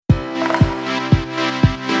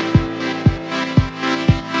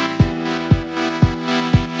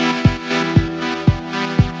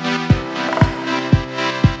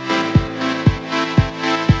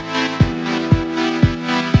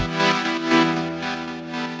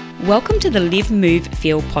Welcome to the Live, Move,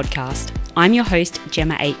 Feel podcast. I'm your host,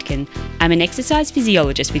 Gemma Aitken. I'm an exercise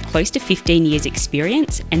physiologist with close to 15 years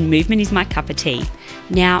experience, and movement is my cup of tea.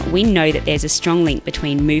 Now, we know that there's a strong link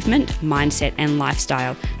between movement, mindset, and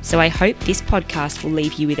lifestyle, so I hope this podcast will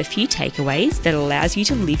leave you with a few takeaways that allows you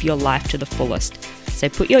to live your life to the fullest. So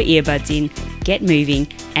put your earbuds in, get moving,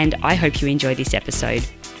 and I hope you enjoy this episode.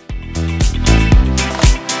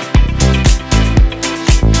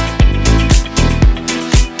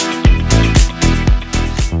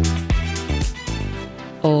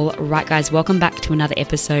 All right, guys, welcome back to another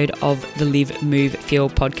episode of the Live, Move, Feel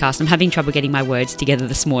podcast. I'm having trouble getting my words together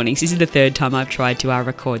this morning. So this is the third time I've tried to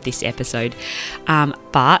record this episode,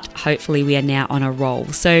 but hopefully we are now on a roll.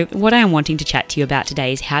 So what I am wanting to chat to you about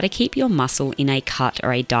today is how to keep your muscle in a cut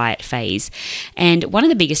or a diet phase. And one of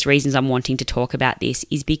the biggest reasons I'm wanting to talk about this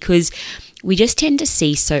is because we just tend to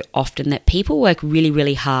see so often that people work really,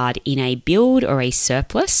 really hard in a build or a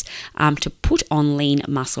surplus to put on lean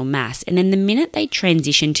muscle mass. And then the minute they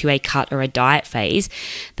transition to a cut or a diet phase,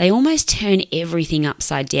 they almost turn everything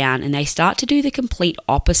upside down and they start to do the complete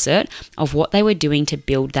opposite of what they were doing to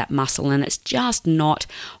build that muscle. And it's just not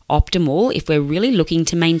optimal if we're really looking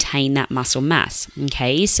to maintain that muscle mass.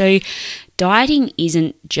 Okay, so dieting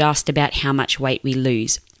isn't just about how much weight we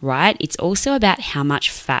lose, right? It's also about how much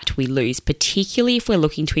fat we lose, particularly if we're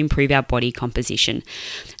looking to improve our body composition.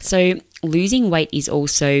 So losing weight is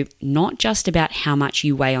also not just about how much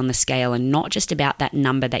you weigh on the scale and not just about that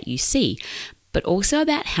number that you see, but also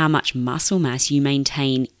about how much muscle mass you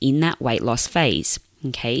maintain in that weight loss phase.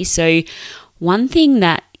 Okay, so one thing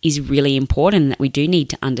that is really important that we do need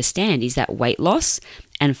to understand is that weight loss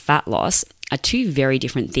and fat loss are two very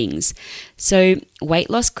different things. So weight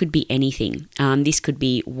loss could be anything. This could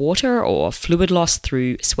be water or fluid loss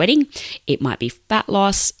through sweating. It might be fat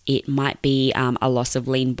loss. It might be a loss of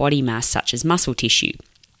lean body mass such as muscle tissue.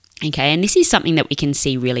 Okay, and this is something that we can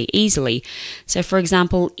see really easily. So for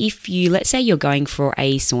example, let's say you're going for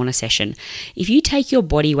a sauna session. If you take your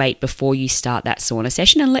body weight before you start that sauna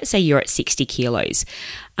session, and let's say you're at 60 kilos,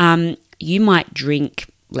 you might drink,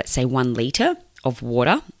 let's say 1 liter of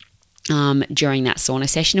water during that sauna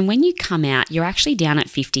session. And when you come out, you're actually down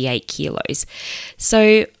at 58 kilos.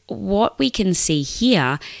 So what we can see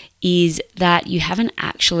here is that you haven't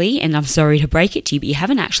actually, and I'm sorry to break it to you, but you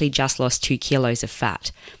haven't actually just lost 2 kilos of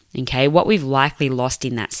fat. Okay, what we've likely lost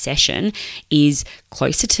in that session is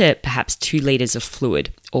closer to perhaps 2 liters of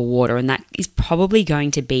fluid or water, and that is probably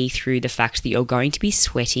going to be through the fact that you're going to be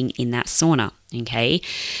sweating in that sauna. Okay,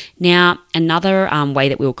 now another way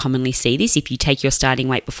that we'll commonly see this, if you take your starting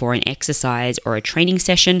weight before an exercise or a training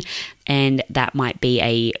session, and that might be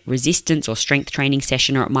a resistance or strength training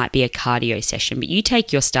session, or it might be a cardio session, but you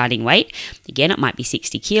take your starting weight, again, it might be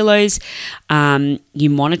 60 kilos, you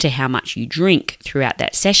monitor how much you drink throughout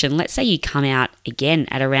that session. Let's say you come out again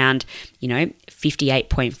at around,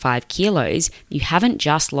 58.5 kilos, you haven't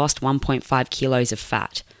just lost 1.5 kilos of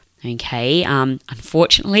fat. Okay,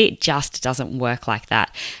 unfortunately, it just doesn't work like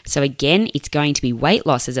that. So again, it's going to be weight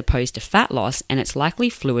loss as opposed to fat loss, and it's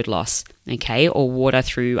likely fluid loss, okay, or water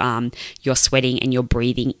through your sweating and your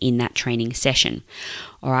breathing in that training session.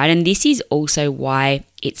 All right, and this is also why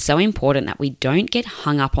it's so important that we don't get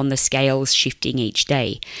hung up on the scales shifting each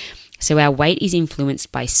day. So our weight is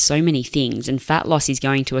influenced by so many things, and fat loss is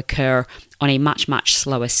going to occur on a much, much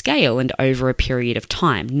slower scale and over a period of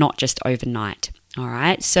time, not just overnight. All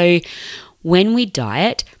right, so when we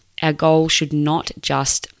diet, our goal should not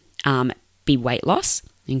just be weight loss,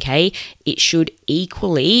 okay? It should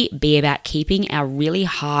equally be about keeping our really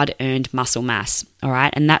hard-earned muscle mass, all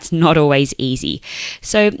right? And that's not always easy.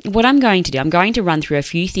 So what I'm going to do, I'm going to run through a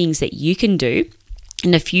few things that you can do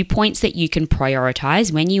and a few points that you can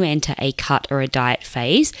prioritize when you enter a cut or a diet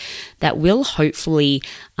phase that will hopefully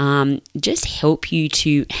just help you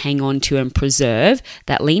to hang on to and preserve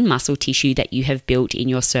that lean muscle tissue that you have built in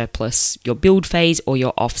your surplus, your build phase, or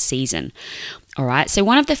your off season. All right, so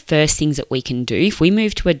one of the first things that we can do if we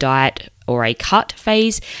move to a diet or a cut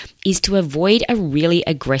phase is to avoid a really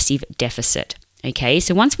aggressive deficit. Okay,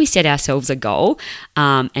 so once we set ourselves a goal,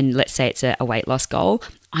 and let's say it's a weight loss goal,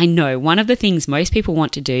 I know one of the things most people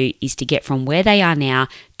want to do is to get from where they are now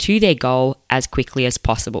to their goal as quickly as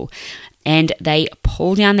possible. And they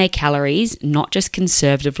pull down their calories, not just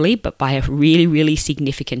conservatively, but by a really, really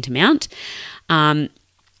significant amount.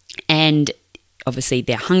 And obviously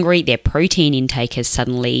they're hungry, their protein intake has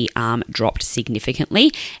suddenly dropped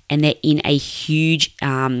significantly, and they're in a huge,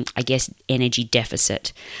 energy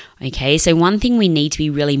deficit. Okay, so one thing we need to be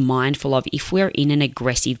really mindful of if we're in an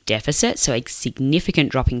aggressive deficit, so a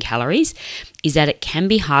significant drop in calories, is that it can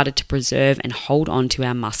be harder to preserve and hold on to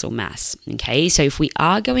our muscle mass. Okay, so if we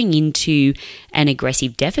are going into an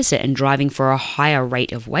aggressive deficit and driving for a higher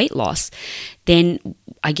rate of weight loss, then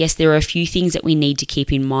I guess there are a few things that we need to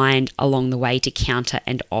keep in mind along the way to counter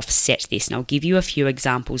and offset this. And I'll give you a few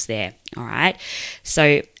examples there. All right,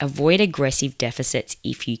 so avoid aggressive deficits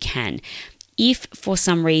if you can. If for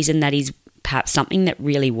some reason that is perhaps something that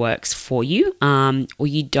really works for you, or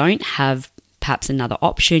you don't have perhaps another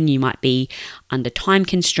option, you might be under time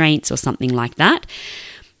constraints or something like that,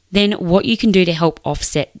 then what you can do to help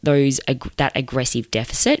offset that aggressive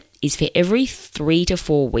deficit is for every 3 to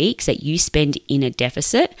 4 weeks that you spend in a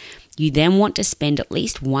deficit, you then want to spend at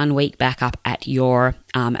least 1 week back up at your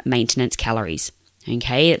maintenance calories.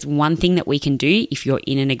 Okay, it's one thing that we can do if you're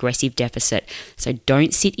in an aggressive deficit. So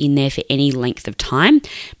don't sit in there for any length of time.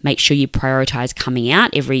 Make sure you prioritize coming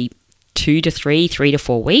out every 2 to 3 to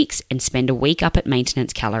 4 weeks and spend a week up at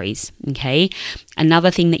maintenance calories. Okay.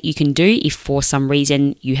 Another thing that you can do if for some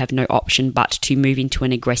reason you have no option but to move into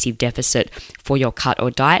an aggressive deficit for your cut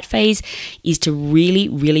or diet phase is to really,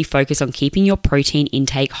 really focus on keeping your protein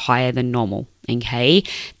intake higher than normal. Okay.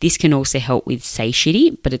 This can also help with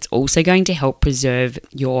satiety, but it's also going to help preserve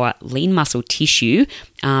your lean muscle tissue,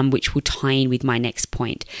 which will tie in with my next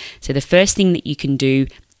point. So the first thing that you can do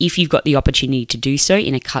if you've got the opportunity to do so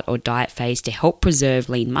in a cut or diet phase to help preserve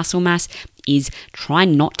lean muscle mass is try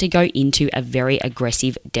not to go into a very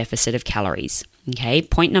aggressive deficit of calories. Okay,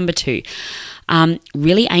 point number 2,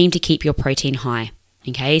 really aim to keep your protein high.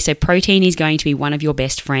 Okay, so protein is going to be one of your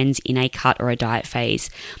best friends in a cut or a diet phase.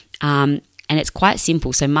 And it's quite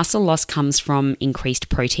simple. So muscle loss comes from increased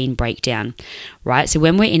protein breakdown, right? So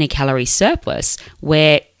when we're in a calorie surplus,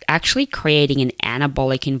 we're actually creating an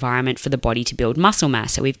anabolic environment for the body to build muscle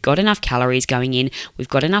mass. So we've got enough calories going in, we've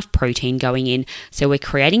got enough protein going in. So we're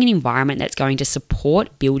creating an environment that's going to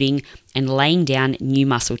support building and laying down new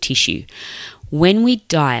muscle tissue. When we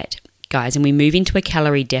diet, guys, and we move into a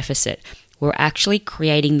calorie deficit, we're actually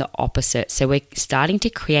creating the opposite. So we're starting to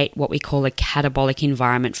create what we call a catabolic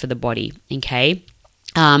environment for the body, okay?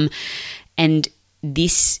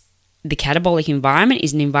 The catabolic environment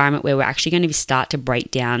is an environment where we're actually going to start to break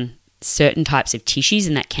down certain types of tissues,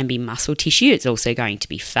 and that can be muscle tissue. It's also going to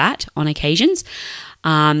be fat on occasions,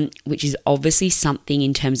 which is obviously something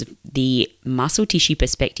in terms of the muscle tissue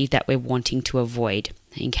perspective that we're wanting to avoid,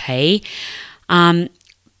 okay?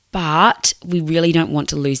 But we really don't want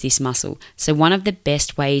to lose this muscle. So one of the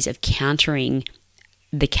best ways of countering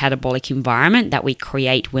the catabolic environment that we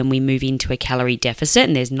create when we move into a calorie deficit,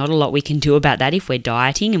 and there's not a lot we can do about that if we're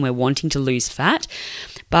dieting and we're wanting to lose fat,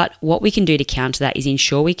 but what we can do to counter that is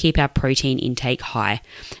ensure we keep our protein intake high,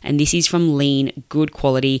 and this is from lean, good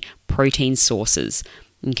quality protein sources,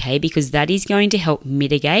 okay, because that is going to help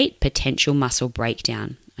mitigate potential muscle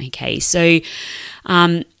breakdown, okay? So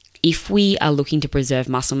if we are looking to preserve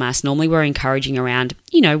muscle mass, normally we're encouraging around,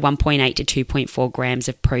 1.8 to 2.4 grams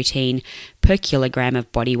of protein per kilogram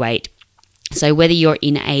of body weight. So whether you're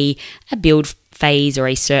in a build phase or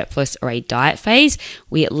a surplus or a diet phase,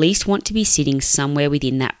 we at least want to be sitting somewhere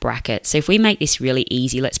within that bracket. So if we make this really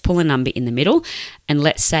easy, let's pull a number in the middle, and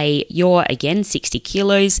let's say you're, again, 60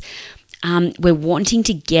 kilos. We're wanting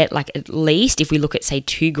to get at least, if we look at say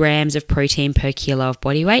 2 grams of protein per kilo of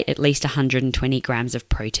body weight, at least 120 grams of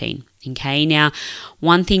protein. Okay, now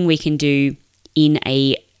one thing we can do in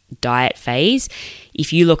a diet phase,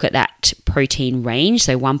 if you look at that protein range,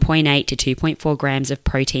 so 1.8 to 2.4 grams of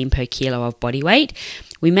protein per kilo of body weight,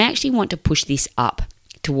 we may actually want to push this up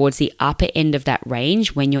towards the upper end of that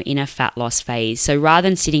range when you're in a fat loss phase. So rather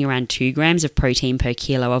than sitting around 2 grams of protein per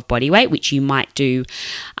kilo of body weight, which you might do,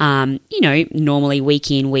 normally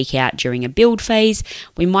week in, week out during a build phase,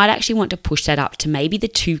 we might actually want to push that up to maybe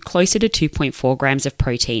closer to 2.4 grams of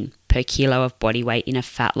protein per kilo of body weight in a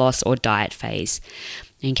fat loss or diet phase.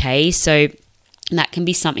 Okay, so that can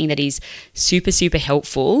be something that is super, super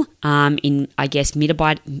helpful in,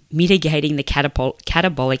 mitigating the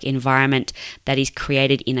catabolic environment that is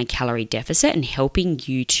created in a calorie deficit and helping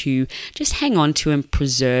you to just hang on to and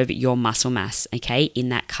preserve your muscle mass, okay, in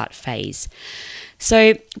that cut phase.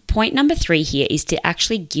 So point number 3 here is to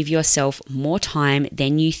actually give yourself more time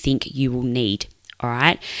than you think you will need, all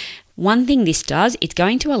right? One thing this does, it's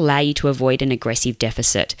going to allow you to avoid an aggressive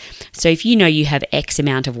deficit. So if you know you have X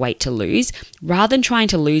amount of weight to lose, rather than trying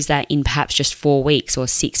to lose that in perhaps just 4 weeks or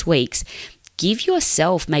 6 weeks, give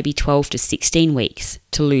yourself maybe 12 to 16 weeks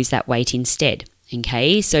to lose that weight instead.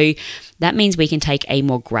 Okay, so that means we can take a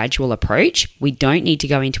more gradual approach. We don't need to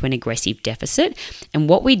go into an aggressive deficit. And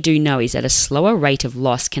what we do know is that a slower rate of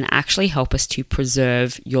loss can actually help us to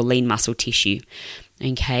preserve your lean muscle tissue.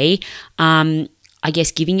 Okay, I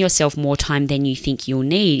guess giving yourself more time than you think you'll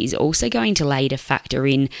need is also going to allow you to factor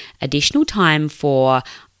in additional time for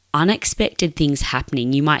unexpected things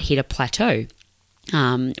happening. You might hit a plateau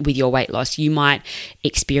with your weight loss. You might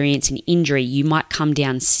experience an injury. You might come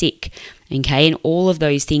down sick. Okay, and all of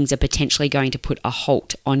those things are potentially going to put a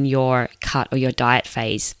halt on your cut or your diet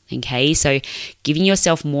phase. Okay, so giving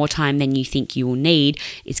yourself more time than you think you will need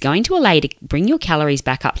is going to allow you to bring your calories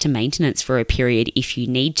back up to maintenance for a period if you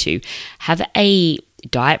need to. Have a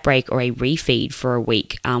diet break or a refeed for a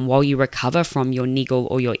week while you recover from your niggle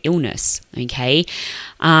or your illness, okay?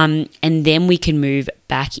 And then we can move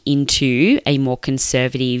back into a more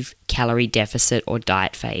conservative calorie deficit or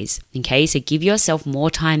diet phase, okay? So give yourself more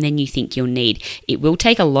time than you think you'll need. It will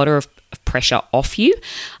take a lot of pressure off you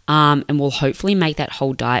and will hopefully make that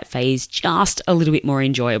whole diet phase just a little bit more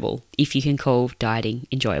enjoyable, if you can call dieting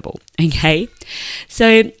enjoyable, okay?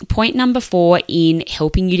 So point number 4 in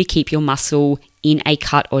helping you to keep your muscle in a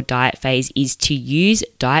cut or diet phase is to use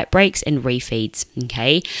diet breaks and refeeds,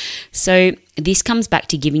 okay? So this comes back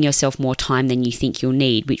to giving yourself more time than you think you'll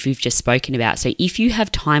need, which we've just spoken about. So if you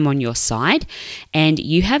have time on your side and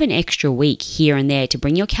you have an extra week here and there to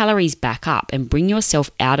bring your calories back up and bring yourself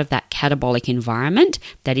out of that catabolic environment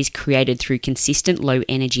that is created through consistent low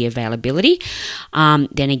energy availability,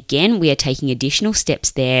 then again, we are taking additional steps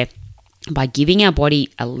there by giving our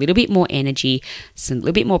body a little bit more energy, a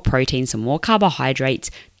little bit more protein, some more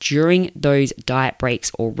carbohydrates during those diet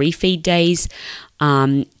breaks or refeed days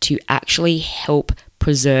to actually help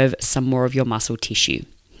preserve some more of your muscle tissue.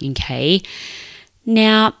 Okay.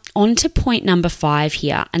 Now, on to point number 5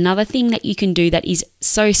 here. Another thing that you can do that is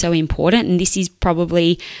so important, and this is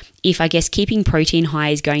probably, if I guess keeping protein high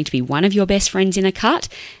is going to be one of your best friends in a cut,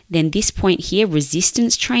 then this point here,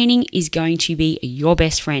 resistance training, is going to be your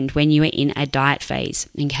best friend when you are in a diet phase,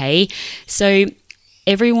 okay? So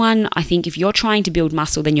everyone, I think if you're trying to build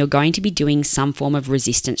muscle, then you're going to be doing some form of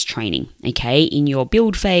resistance training, okay, in your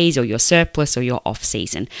build phase or your surplus or your off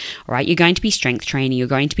season, all right? You're going to be strength training, you're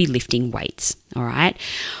going to be lifting weights, all right?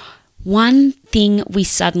 One thing we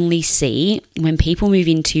suddenly see when people move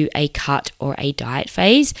into a cut or a diet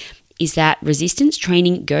phase is that resistance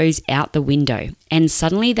training goes out the window and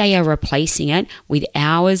suddenly they are replacing it with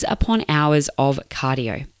hours upon hours of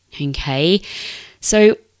cardio, okay?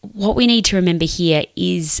 So what we need to remember here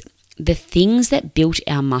is the things that built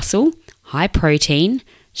our muscle, high protein,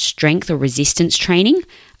 strength or resistance training,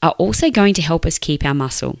 are also going to help us keep our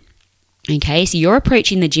muscle. Okay, so your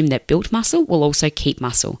approach in the gym that built muscle will also keep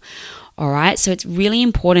muscle. All right, so it's really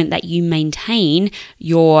important that you maintain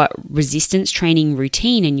your resistance training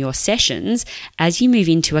routine and your sessions as you move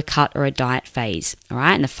into a cut or a diet phase. All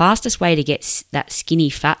right, and the fastest way to get that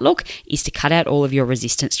skinny fat look is to cut out all of your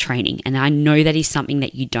resistance training. And I know that is something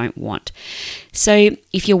that you don't want. So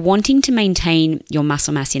if you're wanting to maintain your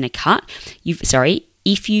muscle mass in a cut,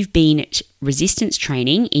 if you've been resistance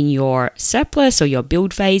training in your surplus or your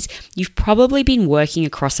build phase, you've probably been working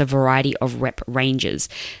across a variety of rep ranges.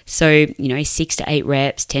 So, 6 to 8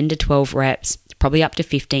 reps, 10 to 12 reps, probably up to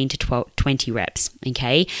 15 to 20 reps,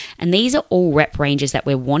 okay? And these are all rep ranges that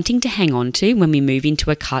we're wanting to hang on to when we move into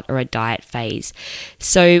a cut or a diet phase.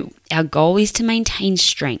 So our goal is to maintain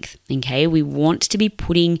strength, okay? We want to be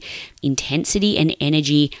putting intensity and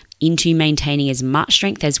energy into maintaining as much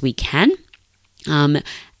strength as we can,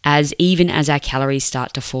 even as our calories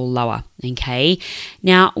start to fall lower, okay?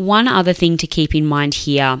 Now, one other thing to keep in mind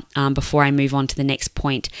here before I move on to the next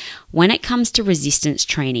point, when it comes to resistance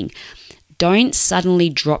training, don't suddenly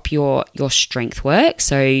drop your strength work.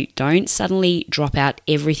 So don't suddenly drop out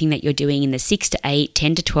everything that you're doing in the 6 to 8,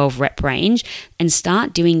 10 to 12 rep range and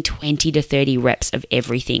start doing 20 to 30 reps of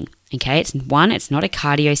everything. Okay, it's not a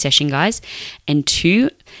cardio session, guys. And 2,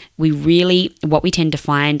 what we tend to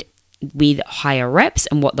find with higher reps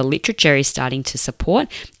and what the literature is starting to support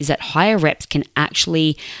is that higher reps can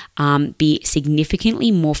actually be significantly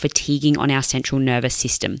more fatiguing on our central nervous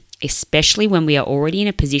system, especially when we are already in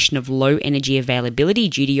a position of low energy availability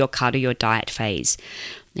due to your cut or your diet phase.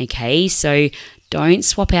 Okay, so don't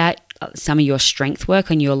swap out some of your strength work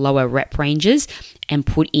on your lower rep ranges and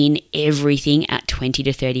put in everything at 20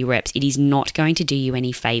 to 30 reps. It is not going to do you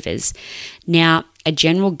any favors. Now, a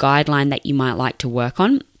general guideline that you might like to work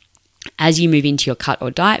on as you move into your cut or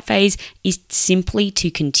diet phase is simply to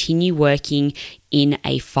continue working in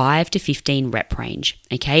a 5 to 15 rep range.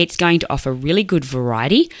 Okay, it's going to offer really good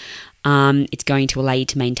variety. It's going to allow you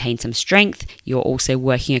to maintain some strength. You're also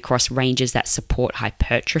working across ranges that support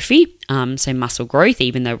hypertrophy, so muscle growth,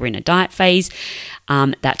 even though we're in a diet phase.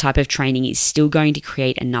 That type of training is still going to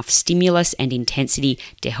create enough stimulus and intensity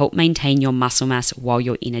to help maintain your muscle mass while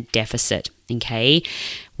you're in a deficit. Okay,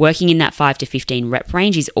 Working in that 5 to 15 rep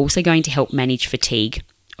range is also going to help manage fatigue,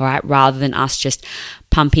 all right, rather than us just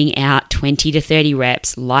pumping out 20 to 30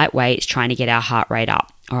 reps, light weights, trying to get our heart rate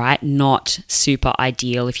up. All right, not super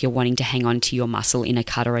ideal if you're wanting to hang on to your muscle in a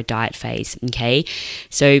cut or a diet phase, okay?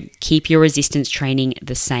 So keep your resistance training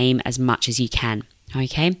the same as much as you can,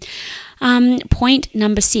 okay? Point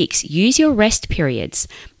number 6, use your rest periods,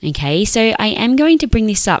 okay? So I am going to bring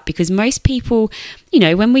this up because most people,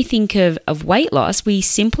 when we think of weight loss, we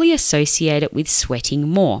simply associate it with sweating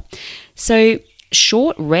more. So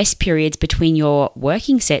short rest periods between your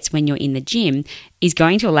working sets when you're in the gym is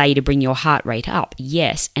going to allow you to bring your heart rate up,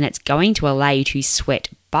 yes, and it's going to allow you to sweat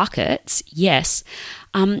buckets, yes,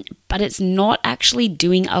 but it's not actually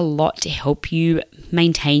doing a lot to help you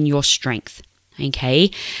maintain your strength,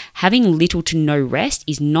 okay? Having little to no rest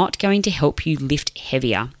is not going to help you lift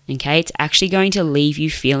heavier, okay? It's actually going to leave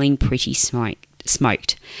you feeling pretty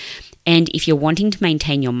smoked. And if you're wanting to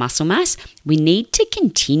maintain your muscle mass, we need to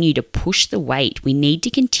continue to push the weight. We need to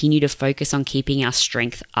continue to focus on keeping our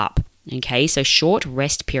strength up. Okay, so short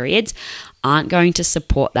rest periods aren't going to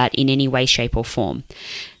support that in any way, shape, or form.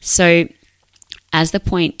 So, as the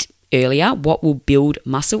point earlier, what will build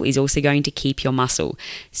muscle is also going to keep your muscle.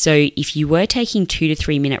 So, if you were taking 2 to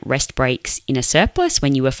 3 minute rest breaks in a surplus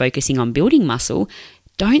when you were focusing on building muscle,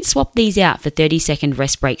 don't swap these out for 30-second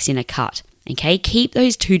rest breaks in a cut. Okay, keep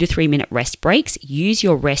those 2 to 3 minute rest breaks, use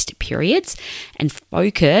your rest periods, and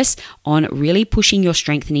focus on really pushing your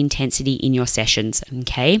strength and intensity in your sessions.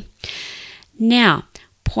 Okay, now,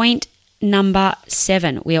 point number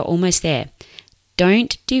 7, we are almost there.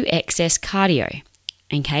 Don't do excess cardio.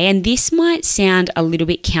 Okay, and this might sound a little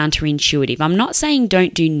bit counterintuitive. I'm not saying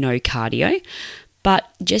don't do no cardio, but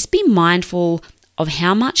just be mindful of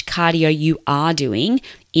how much cardio you are doing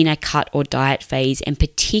in a cut or diet phase, and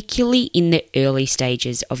particularly in the early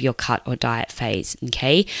stages of your cut or diet phase,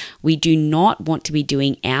 okay? We do not want to be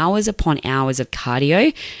doing hours upon hours of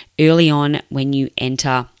cardio early on when you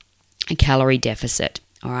enter a calorie deficit,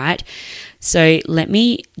 all right? So let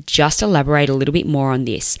me just elaborate a little bit more on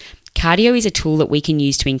this. Cardio is a tool that we can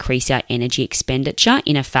use to increase our energy expenditure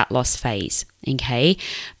in a fat loss phase, okay?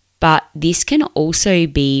 But this can also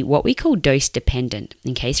be what we call dose dependent.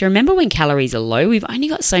 Okay, so remember when calories are low, we've only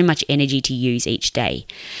got so much energy to use each day.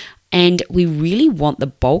 And we really want the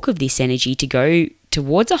bulk of this energy to go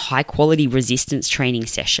towards a high quality resistance training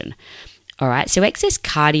session. All right, so excess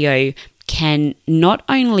cardio can not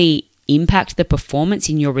only impact the performance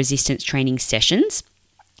in your resistance training sessions,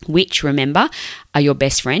 which, remember, are your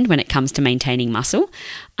best friend when it comes to maintaining muscle,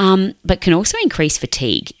 but can also increase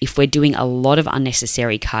fatigue if we're doing a lot of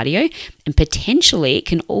unnecessary cardio, and potentially it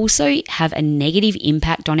can also have a negative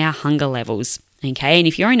impact on our hunger levels. Okay, and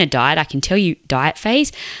if you're in a diet, I can tell you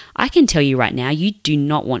right now, you do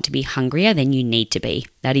not want to be hungrier than you need to be.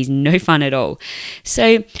 That is no fun at all.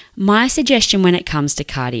 So my suggestion when it comes to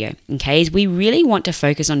cardio, okay, is we really want to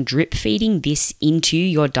focus on drip feeding this into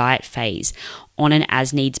your diet phase on an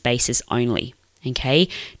as-needs basis only. Okay,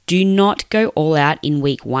 do not go all out in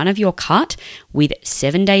week 1 of your cut with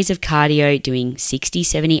 7 days of cardio, doing 60,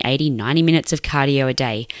 70, 80, 90 minutes of cardio a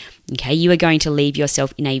day. Okay, you are going to leave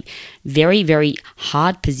yourself in a very, very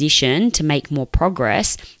hard position to make more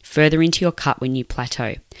progress further into your cut when you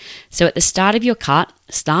plateau. So at the start of your cut,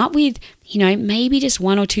 start with, maybe just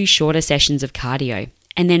 1 or 2 shorter sessions of cardio.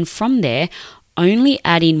 And then from there, only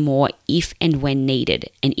add in more if and when needed.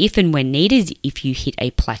 And if and when needed, if you hit a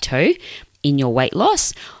plateau in your weight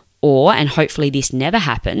loss, and hopefully this never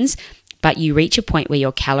happens, but you reach a point where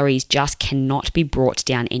your calories just cannot be brought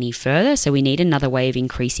down any further. So we need another way of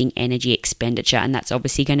increasing energy expenditure, and that's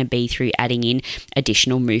obviously going to be through adding in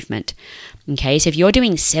additional movement. Okay, so if you're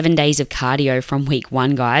doing 7 days of cardio from week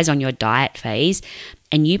 1, guys, on your diet phase,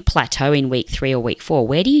 and you plateau in week 3 or week 4,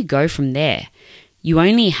 where do you go from there? You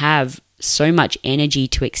only have so much energy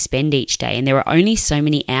to expend each day, and there are only so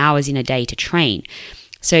many hours in a day to train.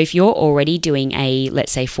 So if you're already doing a,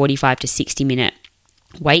 let's say, 45 to 60 minute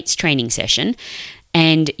weights training session,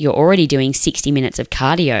 and you're already doing 60 minutes of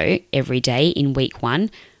cardio every day in week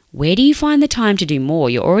 1, where do you find the time to do more?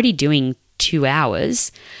 You're already doing 2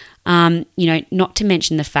 hours, not to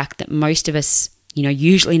mention the fact that most of us,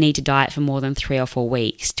 usually need to diet for more than 3 or 4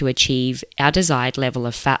 weeks to achieve our desired level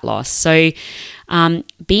of fat loss. So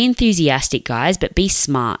be enthusiastic, guys, but be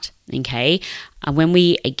smart, okay? When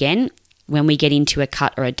we get into a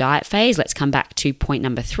cut or a diet phase, let's come back to point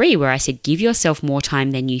number 3, where I said give yourself more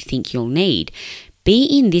time than you think you'll need. Be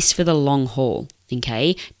in this for the long haul,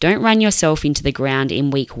 okay? Don't run yourself into the ground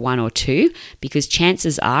in week 1 or 2, because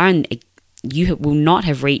chances are, and you will not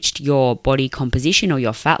have reached your body composition or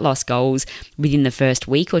your fat loss goals within the first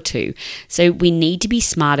week or two. So we need to be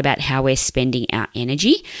smart about how we're spending our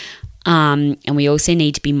energy. And we also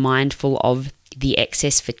need to be mindful of the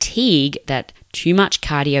excess fatigue that too much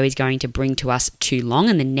cardio is going to bring to us too long,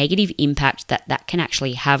 and the negative impact that can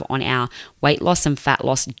actually have on our weight loss and fat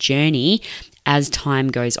loss journey as time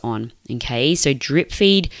goes on. Okay, so drip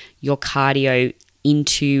feed your cardio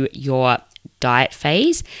into your diet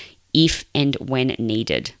phase if and when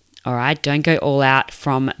needed. All right, don't go all out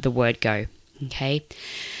from the word go. Okay.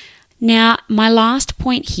 Now, my last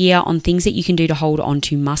point here on things that you can do to hold on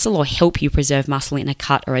to muscle or help you preserve muscle in a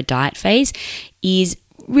cut or a diet phase is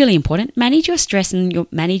really important. Manage your stress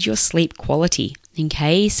and manage your sleep quality.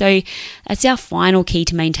 Okay, so that's our final key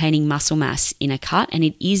to maintaining muscle mass in a cut, and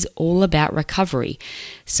it is all about recovery.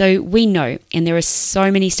 So we know, and there are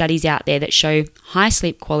so many studies out there that show high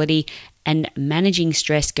sleep quality and managing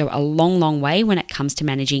stress go a long, long way when it comes to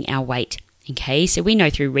managing our weight. Okay, so we know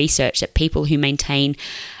through research that people who maintain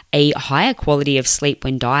a higher quality of sleep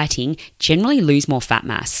when dieting generally lose more fat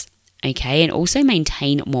mass, okay, and also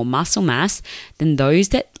maintain more muscle mass than those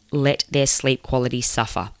that let their sleep quality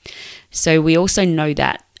suffer. So we also know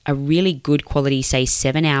that a really good quality, say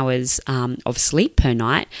 7 hours of sleep per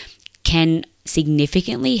night, can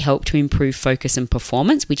significantly help to improve focus and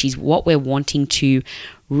performance, which is what we're wanting to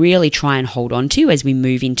really try and hold on to as we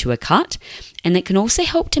move into a cut. And that can also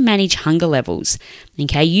help to manage hunger levels.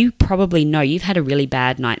 Okay, you probably know you've had a really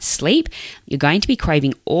bad night's sleep. You're going to be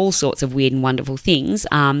craving all sorts of weird and wonderful things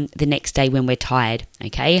the next day when we're tired.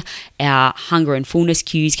 Okay, our hunger and fullness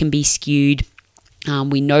cues can be skewed.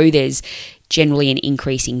 We know there's generally an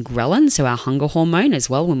increase in ghrelin, so our hunger hormone as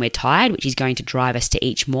well when we're tired, which is going to drive us to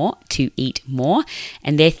eat more.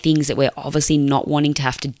 And they're things that we're obviously not wanting to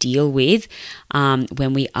have to deal with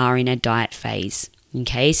when we are in a diet phase.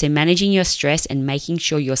 Okay, so managing your stress and making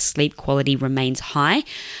sure your sleep quality remains high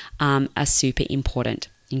are super important.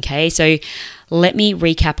 Okay, so let me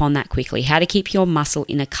recap on that quickly. How to keep your muscle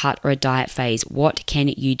in a cut or a diet phase. What can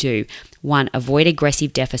you do? 1, avoid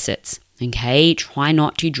aggressive deficits. Okay, try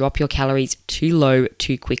not to drop your calories too low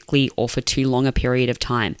too quickly or for too long a period of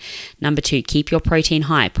time. 2, keep your protein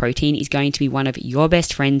high. Protein is going to be one of your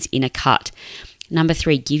best friends in a cut.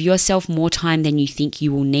 3, give yourself more time than you think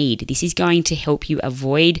you will need. This is going to help you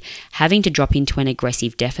avoid having to drop into an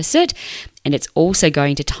aggressive deficit. And it's also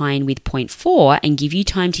going to tie in with point 4 and give you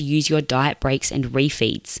time to use your diet breaks and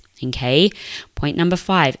refeeds. Okay. Point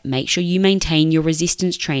 5, make sure you maintain your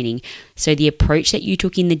resistance training. So the approach that you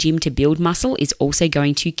took in the gym to build muscle is also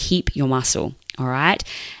going to keep your muscle. All right.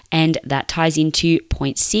 And that ties into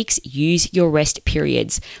point 6, use your rest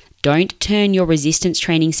periods. Don't turn your resistance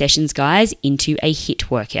training sessions, guys, into a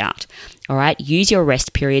HIIT workout. All right, use your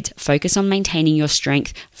rest periods, focus on maintaining your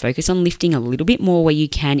strength, focus on lifting a little bit more where you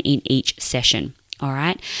can in each session. All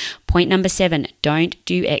right, point 7, don't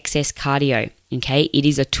do excess cardio. Okay, it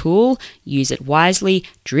is a tool, use it wisely,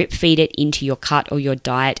 drip feed it into your cut or your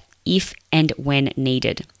diet if and when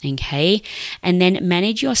needed. Okay, and then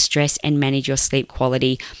manage your stress and manage your sleep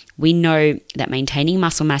quality. We know that maintaining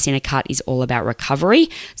muscle mass in a cut is all about recovery.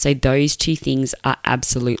 So those 2 things are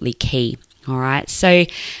absolutely key. All right. So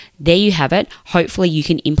there you have it. Hopefully you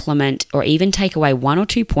can implement or even take away 1 or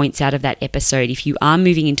 2 points out of that episode. If you are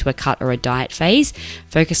moving into a cut or a diet phase,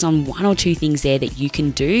 focus on 1 or 2 things there that you can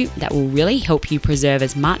do that will really help you preserve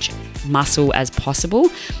as much muscle as possible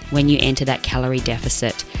when you enter that calorie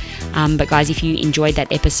deficit. But guys, if you enjoyed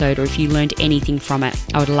that episode or if you learned anything from it,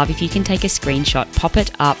 I would love if you can take a screenshot, pop it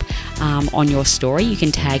up on your story. You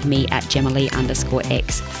can tag me at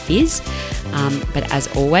Gemmalee_xphys. But as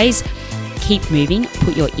always, keep moving,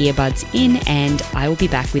 put your earbuds in, and I will be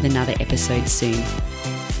back with another episode soon.